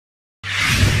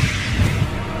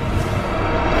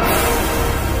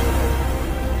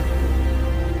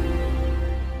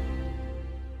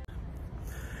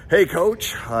Hey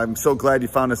Coach, I'm so glad you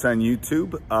found us on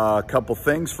YouTube. A couple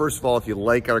things. First of all, if you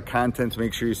like our content,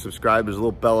 make sure you subscribe. There's a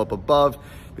little bell up above.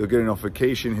 You'll get a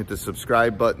notification, hit the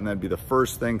subscribe button. That'd be the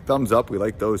first thing. Thumbs up, we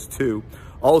like those too.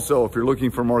 Also, if you're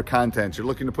looking for more content, you're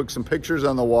looking to put some pictures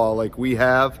on the wall like we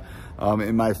have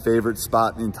in my favorite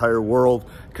spot in the entire world,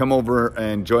 come over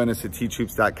and join us at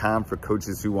teachhoops.com for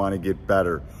coaches who want to get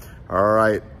better. All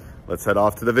right, let's head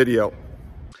off to the video.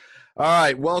 All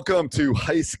right, welcome to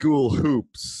High School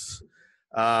Hoops.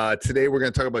 Today we're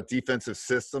going to talk about defensive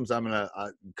systems.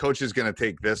 Coach is going to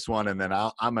take this one, and then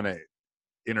I'm going to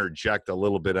interject a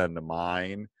little bit into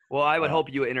mine. Well, I would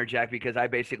hope you interject because I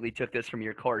basically took this from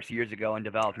your course years ago and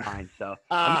developed mine. So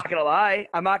I'm not going to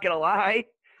lie.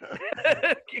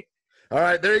 All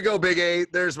right, there you go, Big A.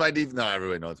 There's my defense. No,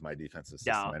 everybody knows my defensive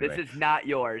system. No, anyway. This is not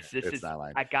yours. It's not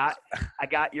mine.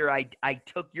 I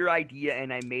took your idea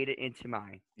and I made it into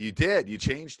mine. You did. You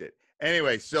changed it.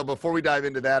 Anyway, so before we dive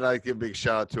into that, I'd like to give a big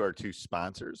shout out to our two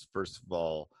sponsors. First of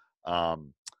all,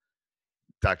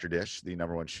 Dr. Dish, the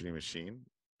 #1 shooting machine.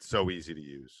 So easy to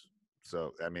use.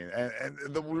 So, I mean, and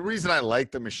the reason I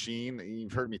like the machine,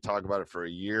 you've heard me talk about it for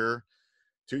a year,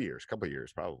 2 years, couple of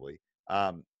years probably,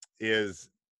 is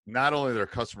not only their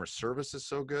customer service is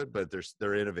so good, but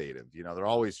they're innovative. You know, they're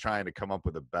always trying to come up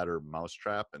with a better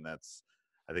mousetrap, and I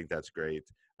think that's great.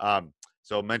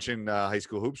 So mention High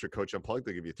School Hoops or Coach Unplugged,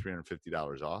 they'll give you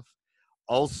 $350 off.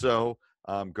 Also,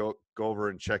 go over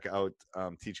and check out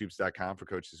teachhoops.com for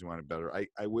coaches who want it better.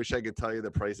 I wish I could tell you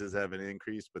the prices haven't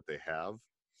increased, but they have.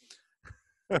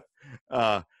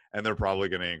 And they're probably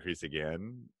going to increase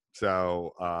again.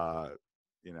 So,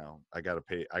 you know, I got to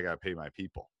pay my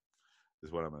people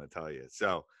is what I'm going to tell you.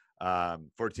 So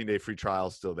 14-day free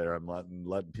trial still there. I'm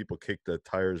letting people kick the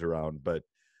tires around, but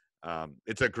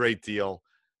it's a great deal.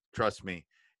 Trust me.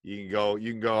 You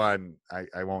can go on,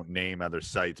 I won't name other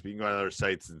sites, but you can go on other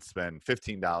sites and spend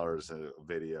 $15 a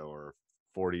video or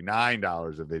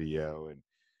 $49 a video. And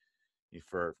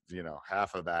for, you know,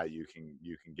 half of that, you can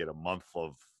get a month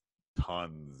of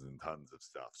tons and tons of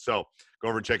stuff. So go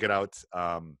over and check it out.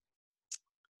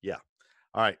 Yeah.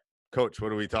 All right. Coach,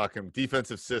 what are we talking?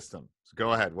 Defensive system. So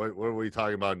go ahead. What are we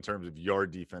talking about in terms of your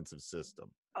defensive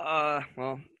system?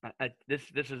 Well, this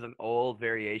is an old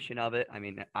variation of it. I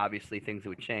mean, obviously things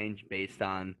would change based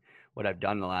on what I've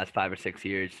done in the last 5 or 6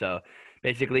 years. So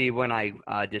basically when I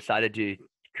decided to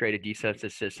create a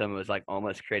defensive system, it was like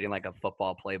almost creating like a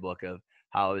football playbook of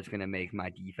how I was going to make my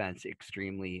defense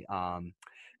extremely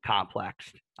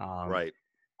complex. Right.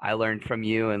 I learned from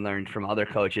you and learned from other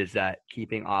coaches that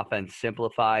keeping offense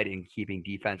simplified and keeping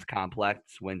defense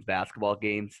complex wins basketball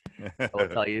games. I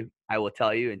will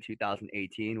tell you in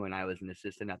 2018, when I was an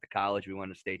assistant at the college, we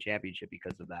won a state championship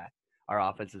because of that. Our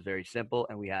offense is very simple,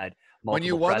 and we had multiple. When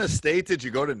you won a state, did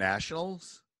you go to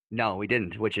nationals? No, we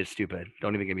didn't, which is stupid.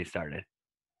 Don't even get me started.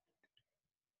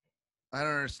 I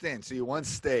don't understand. So you won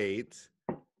state,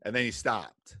 and then you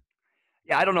stopped.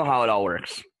 Yeah, I don't know how it all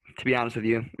works. To be honest with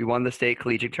you, we won the state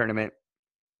collegiate tournament,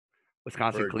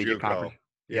 Wisconsin Collegiate JUCO. Conference.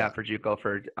 Yeah, for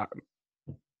JUCO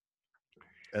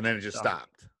and then it just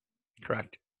stopped.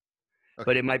 Correct. Okay.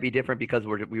 But it might be different because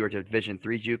we were Division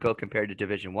III JUCO compared to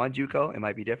Division I JUCO. It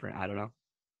might be different. I don't know.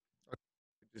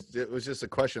 It was just a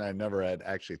question I never had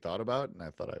actually thought about, and I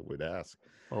thought I would ask.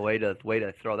 Well, way to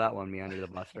throw that one me under the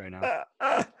bus right now.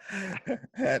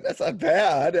 That's not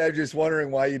bad. I'm just wondering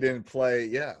why you didn't play.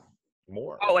 Yeah.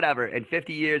 More. Oh, whatever. In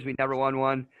 50 years, we never won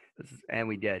one, and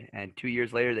we did. And 2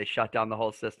 years later, they shut down the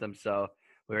whole system, so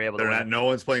we were able to. No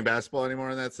one's playing basketball anymore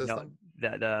in that system.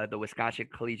 No, the Wisconsin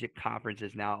Collegiate Conference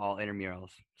is now all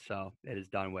intramurals, so it is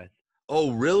done with.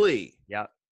 Oh, really?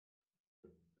 Yep.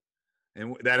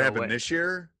 And that happened this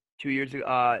year? 2 years ago.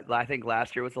 I think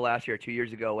last year was the last year. 2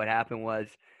 years ago, what happened was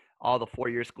all the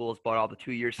 4-year schools bought all the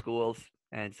 2-year schools,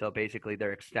 and so basically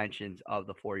they're extensions of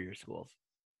the 4-year schools.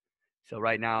 So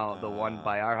right now, the one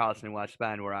by our house in West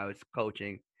Bend where I was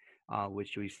coaching,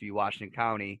 which used to be Washington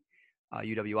County,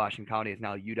 UW Washington County is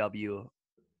now UW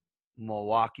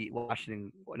Milwaukee,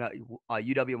 Washington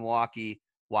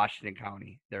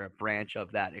County. They're a branch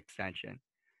of that extension.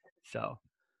 So.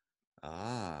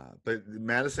 But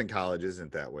Madison College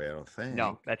isn't that way, I don't think.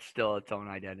 No, that's still its own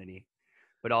identity.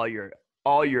 But all your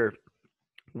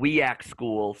WEAC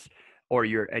schools or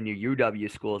your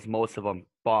UW schools, most of them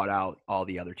bought out all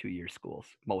the other 2-year schools.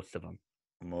 Most of them.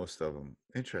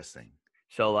 Interesting.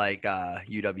 So like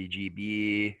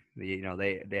UWGB,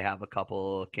 they have a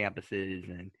couple campuses,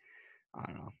 and I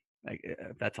don't know.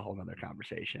 That's a whole nother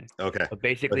conversation. Okay. But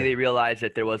basically, they realized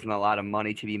that there wasn't a lot of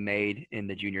money to be made in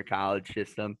the junior college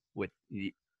system with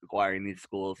acquiring these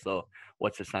schools. So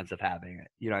what's the sense of having it?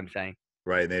 You know what I'm saying?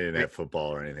 Right. They didn't have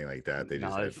football or anything like that. They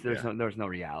just No, had, there's no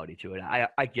reality to it.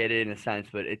 I get it in a sense,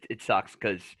 but it sucks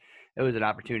because it was an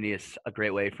opportunity. It's a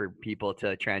great way for people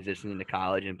to transition into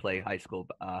college and play high school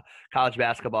college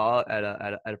basketball at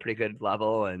a pretty good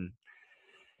level. And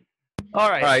all All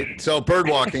right, right. So bird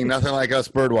walking, nothing like us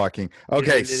bird walking.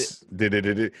 Okay. Did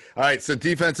it- All right. So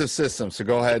defensive system. So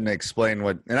go ahead and explain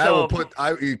what, and I will so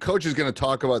put, coach is going to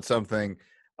talk about something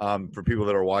for people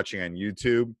that are watching on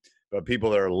YouTube, but people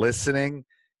that are listening,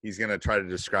 he's going to try to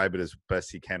describe it as best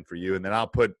he can for you. And then I'll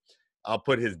put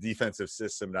his defensive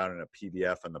system down in a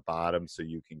PDF on the bottom so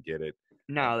you can get it.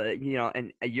 now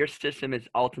and your system is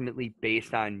ultimately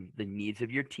based on the needs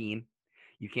of your team.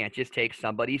 You can't just take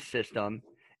somebody's system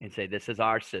and say this is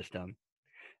our system.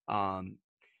 Um,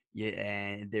 Yeah,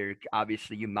 and there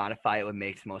obviously you modify it what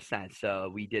makes most sense.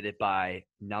 So we did it by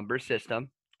number system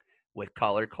with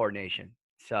color coordination.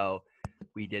 So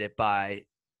we did it by,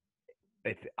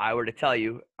 if I were to tell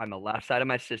you on the left side of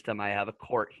my system, I have a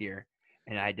court here,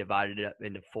 and I divided it up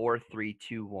into 4, 3,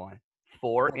 2, 1.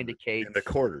 4 In indicates the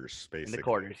quarters, in the basically.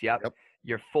 quarters. Yep. Yep.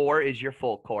 Your 4 is your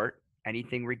full court.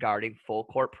 Anything regarding full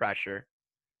court pressure.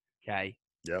 Okay.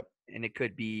 Yep. And it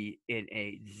could be in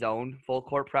a zone full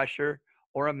court pressure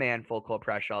or a man full court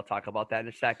pressure. I'll talk about that in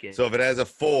a second. So if it has a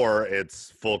 4,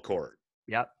 it's full court.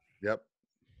 Yep. Yep.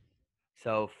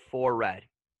 So 4 red.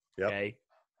 Yep. Okay.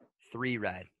 3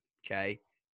 red. Okay.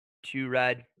 2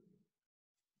 red.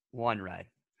 1 red.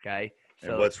 Okay. So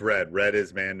And what's red? Red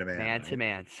is man to man. Man to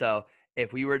man. So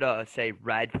if we were to say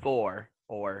red 4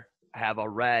 or have a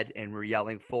red and we're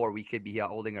yelling 4, we could be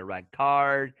holding a red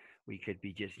card. We could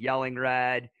be just yelling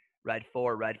red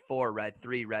 4, red 4, red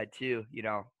 3, red 2.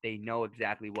 They know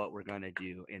exactly what we're going to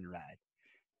do in red.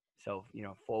 So,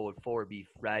 forward 4 would be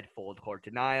red, full court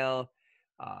denial.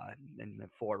 And then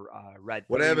 4 red.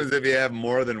 What 3. happens if you have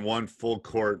more than one full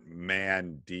court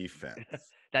man defense?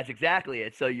 That's exactly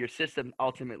it. So your system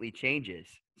ultimately changes.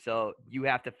 So you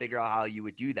have to figure out how you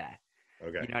would do that.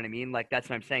 Okay. You know what I mean? Like that's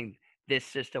what I'm saying. This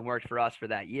system worked for us for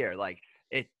that year. Like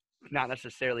it's not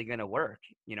necessarily going to work.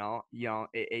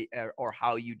 Or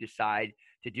how you decide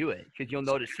to do it, because you'll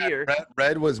notice here.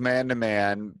 Red was man to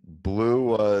man. Blue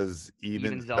was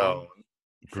even zone.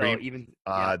 Green So even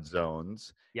odd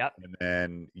zones. Yep. And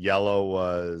then yellow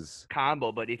was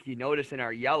combo. But if you notice in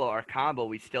our yellow, our combo,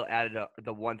 we still added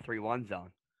the 1-3-1 zone.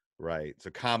 Right. So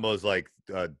combos like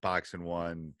box and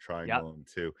 1, triangle and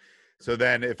 2. So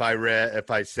then if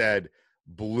I said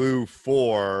blue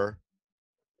 4,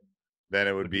 then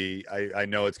it would be, I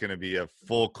know it's going to be a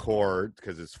full court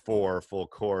because it's 4 full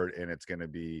court and it's going to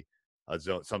be a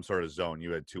zone, some sort of zone.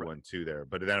 You had 2-1-2 there.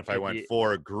 But then if I went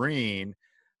 4 green,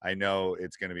 I know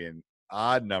it's going to be an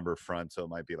odd number front. So it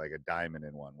might be like a diamond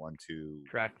in 1, 1, 2.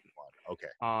 Correct. 1. Okay.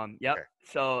 Yep. Okay.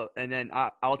 So, and then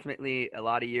ultimately a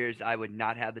lot of years I would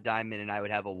not have the diamond and I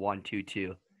would have a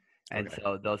 1-2-2. And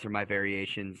so those are my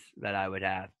variations that I would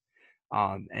have.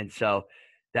 And so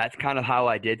that's kind of how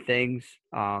I did things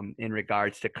in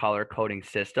regards to color coding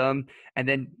system. And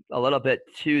then a little bit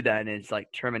too then is like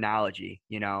terminology,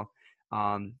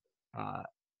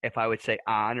 if I would say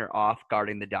on or off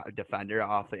guarding the defender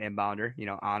off the inbounder,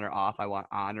 on or off, I want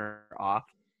on or off.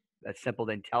 That's simple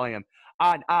than telling them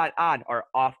on, or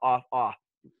off,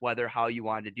 whether how you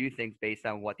wanted to do things based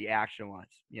on what the action was,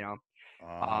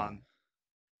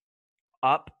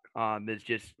 up is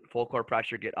just full court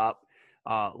pressure, get up.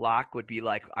 Lock would be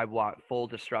like I want full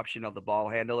disruption of the ball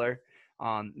handler.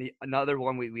 Another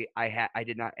one I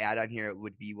did not add on here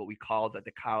would be what we called at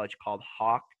the college called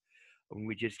hawk. When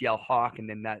we just yell hawk, and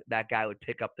then that guy would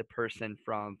pick up the person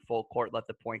from full court, let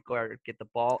the point guard get the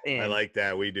ball in. I like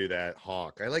that. We do that.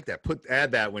 Hawk. I like that.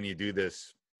 Add that when you do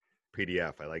this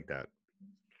PDF. I like that.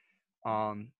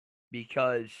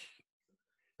 Because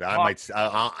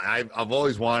I've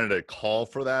always wanted to call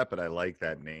for that, but I like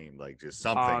that name. Like just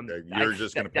something that you're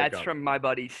just going to pick up. That's from my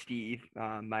buddy Steve,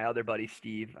 my other buddy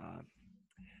Steve.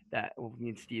 Me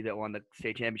and Steve that won the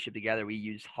state championship together. We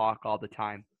use hawk all the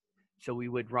time. So we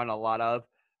would run a lot of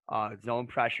zone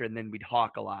pressure, and then we'd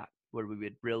hawk a lot, where we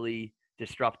would really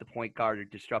disrupt the point guard or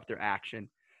disrupt their action.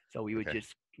 So we would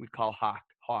we'd call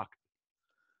hawk.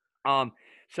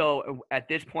 So at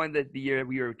this point of the year,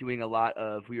 we were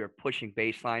pushing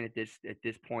baseline at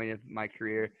this point of my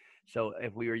career. So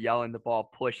if we were yelling the ball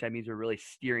push, that means we're really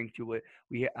steering to it.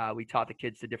 We taught the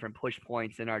kids the different push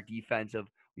points in our defense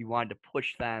we wanted to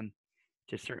push them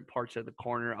to certain parts of the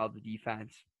corner of the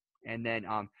defense. And then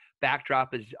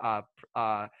backdrop is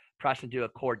press into a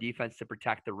core defense to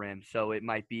protect the rim. So it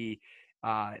might be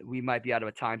we might be out of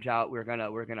a timeout.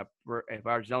 If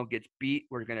our zone gets beat,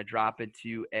 we're gonna drop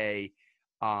into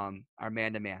our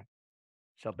man-to-man.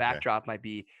 So Okay. backdrop might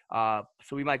be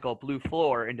so we might go blue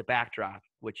floor into backdrop,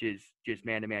 which is just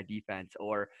man-to-man defense,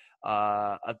 or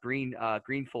a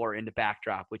green floor into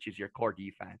backdrop, which is your core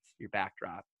defense, your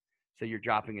backdrop. So you're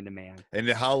dropping into man. And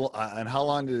how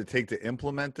long did it take to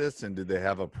implement this? And did they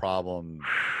have a problem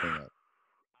doing it?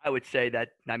 I would say that,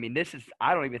 I mean,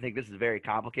 I don't even think this is very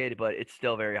complicated, but it's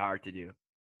still very hard to do.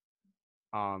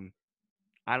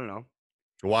 I don't know,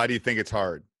 Why do you think it's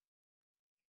hard?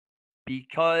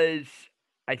 because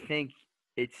I think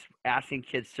it's asking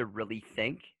kids to really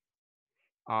think.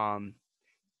 Um,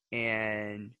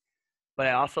 and But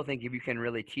I also think if you can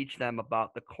really teach them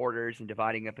about the quarters and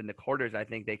dividing up into quarters, I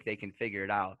think they can figure it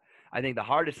out. I think the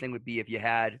hardest thing would be if you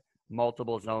had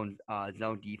multiple zone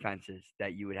defenses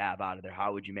that you would have out of there.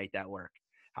 How would you make that work?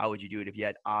 How would you do it if you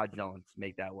had odd zones?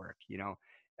 Make that work.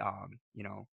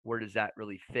 Where does that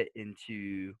really fit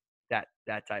into that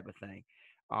type of thing?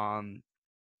 Um,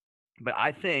 but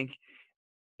I think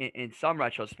in some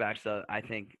retrospects, I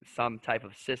think some type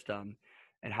of system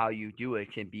and how you do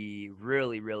it can be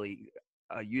really, really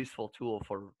a useful tool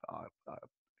for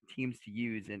teams to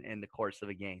use in the course of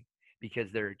a game,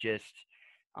 because they're just,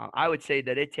 I would say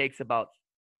that it takes about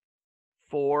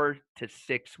 4 to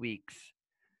 6 weeks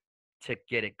to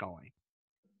get it going.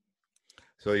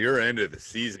 So you're into the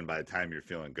season by the time you're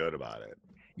feeling good about it.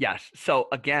 Yes. So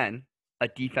again, a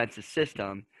defensive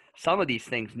system, some of these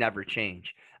things never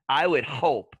change. I would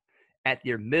hope at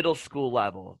your middle school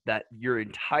level that your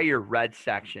entire red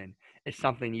section is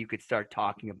something you could start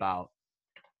talking about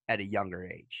at a younger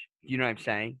age. You know what I'm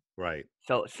saying? Right.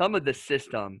 So some of the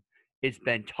system has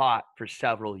been taught for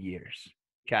several years.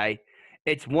 Okay.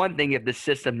 It's one thing if the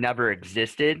system never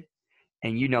existed,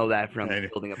 and you know that from And,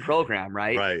 building a program,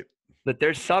 right? right. But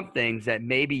there's some things that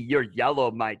maybe your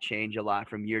yellow might change a lot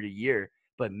from year to year,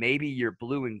 but maybe your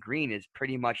blue and green is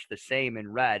pretty much the same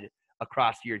in red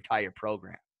across your entire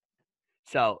program.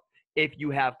 So if you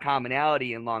have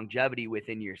commonality and longevity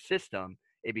within your system,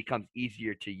 it becomes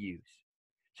easier to use.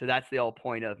 So that's the whole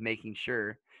point of making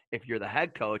sure, if you're the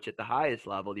head coach at the highest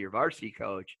level, your varsity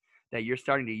coach, that you're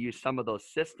starting to use some of those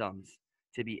systems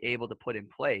to be able to put in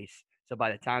place. So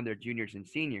by the time they're juniors and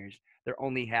seniors, they're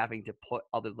only having to put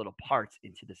other little parts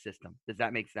into the system. Does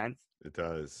that make sense? It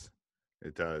does.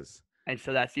 It does. And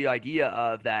so that's the idea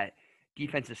of that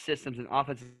defensive systems and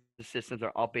offensive systems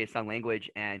are all based on language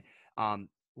and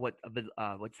what's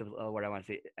the word I want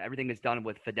to say? Everything is done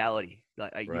with fidelity.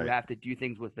 You Right. have to do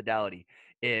things with fidelity.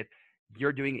 If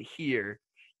you're doing it here,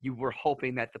 you were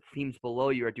hoping that the teams below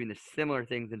you are doing the similar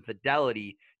things in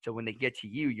fidelity. So when they get to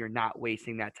you, you're not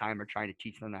wasting that time or trying to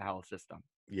teach them the whole system.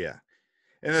 Yeah.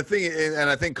 And the thing, and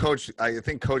I think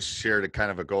coach shared a kind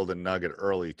of a golden nugget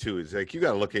early too, is like, you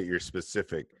got to look at your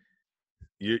specific,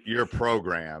 your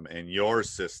program and your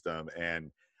system.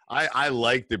 And I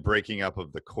like the breaking up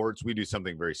of the courts. We do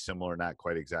something very similar, not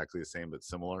quite exactly the same, but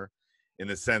similar in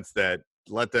the sense that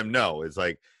let them know is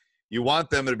like, you want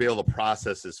them to be able to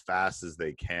process as fast as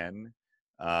they can.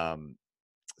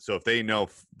 So if they know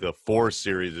the 4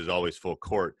 series is always full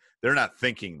court, they're not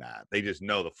thinking that. They just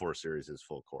know the 4 series is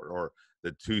full court, or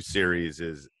the 2 series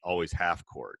is always half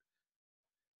court.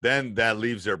 Then that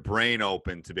leaves their brain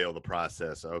open to be able to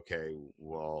process, okay,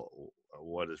 well,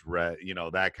 what is red?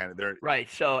 That kind of, Right.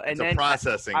 So, it's and a then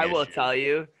processing I will issue. tell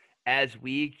you, as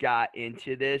we got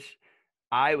into this,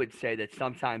 I would say that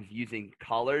sometimes using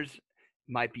colors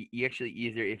might be actually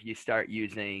easier if you start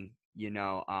using,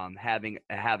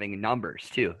 having numbers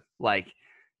too. Like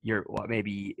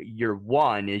maybe your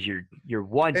one is your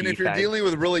one And if you're defense. dealing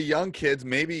with really young kids,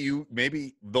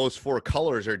 maybe those 4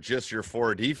 colors are just your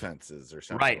 4 defenses or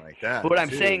something Right. like But that what I'm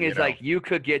too, saying is, like, you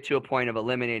could get to a point of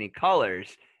eliminating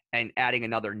colors and adding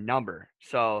another number.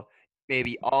 So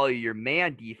maybe all of your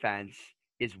man defense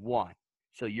is 1.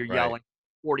 So you're Right, yelling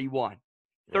 41, right,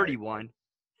 31,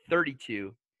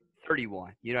 32,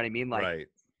 31. You know what I mean? Like, right.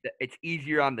 it's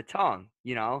easier on the tongue.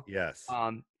 Yes,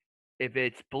 Um, if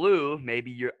it's blue, maybe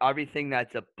your everything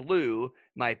that's a blue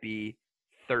might be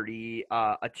 30,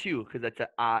 a 2, because that's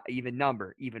a even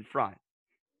number, even front.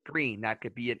 Green, that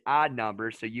could be an odd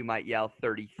number, so you might yell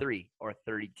 33 or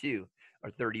 32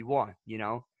 or 31.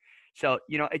 So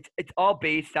it's all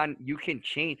based on, you can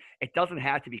change. It doesn't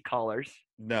have to be colors.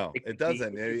 no, It it could be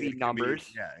doesn't. it could be It can be,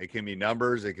 numbers. yeah, it can be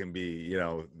numbers. It can be,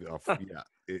 yeah.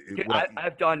 Dude,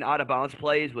 I've done out of bounds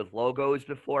plays with logos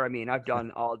before. I mean, I've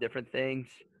done all different things.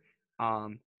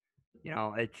 Um,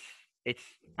 it's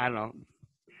I don't know.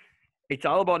 It's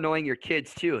all about knowing your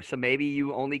kids too. So maybe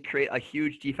you only create a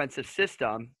huge defensive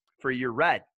system for your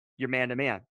red, your man to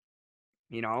man.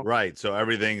 You know, Right. So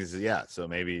everything's, yeah. So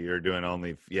maybe you're doing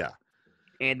only, yeah.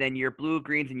 and then your blue,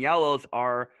 greens, and yellows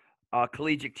are a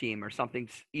collegiate team or something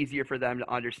easier for them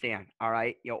to understand. All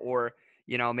right. Or,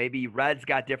 maybe red's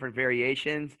got different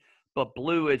variations, but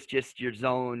blue is just your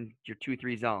zone, your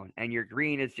 2-3 zone, and your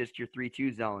green is just your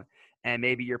 3-2 zone. And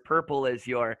maybe your purple is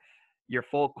your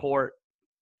full court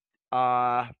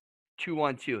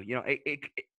 2-1-2.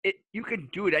 You can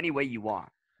do it any way you want,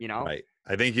 Right.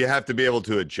 I think you have to be able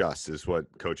to adjust is what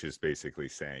coach is basically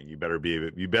saying. You better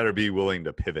be willing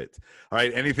to pivot. All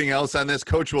right. Anything else on this?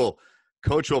 Coach will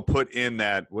put in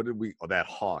that, that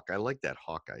hawk. I like that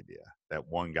hawk idea. That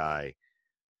one guy.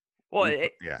 Well,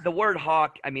 Yeah. the word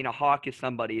hawk, I mean, a hawk is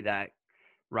somebody that,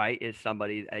 right, is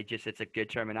somebody, it's a good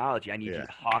terminology. I need you to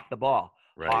hawk the ball,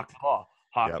 Right. hawk the ball,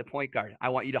 hawk the point guard. I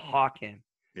want you to hawk him.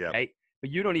 Yeah. Right.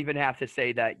 But you don't even have to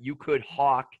say that. You could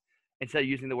hawk, instead of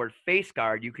using the word face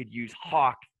guard, you could use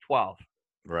hawk 12.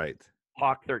 Right.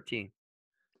 Hawk 13.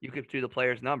 You could do the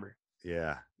player's number.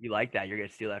 Yeah. You like that. You're going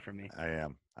to steal that from me. I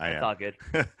am. That's all good.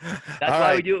 That's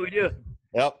why we do what we do.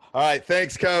 Yep. All right.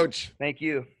 Thanks, Coach. Thank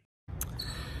you.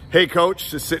 Hey,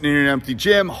 Coach, just sitting in an empty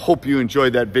gym. Hope you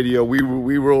enjoyed that video. We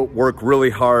will work really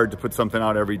hard to put something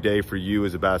out every day for you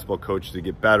as a basketball coach to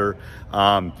get better.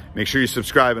 Make sure you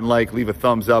subscribe and like, leave a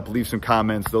thumbs up, leave some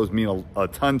comments. Those mean a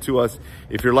ton to us.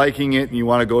 If you're liking it and you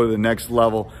want to go to the next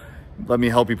level, let me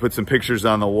help you put some pictures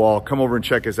on the wall. Come over and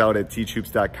check us out at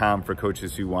teachhoops.com for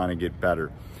coaches who want to get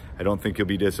better. I don't think you'll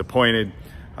be disappointed.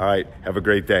 All right, have a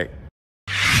great day.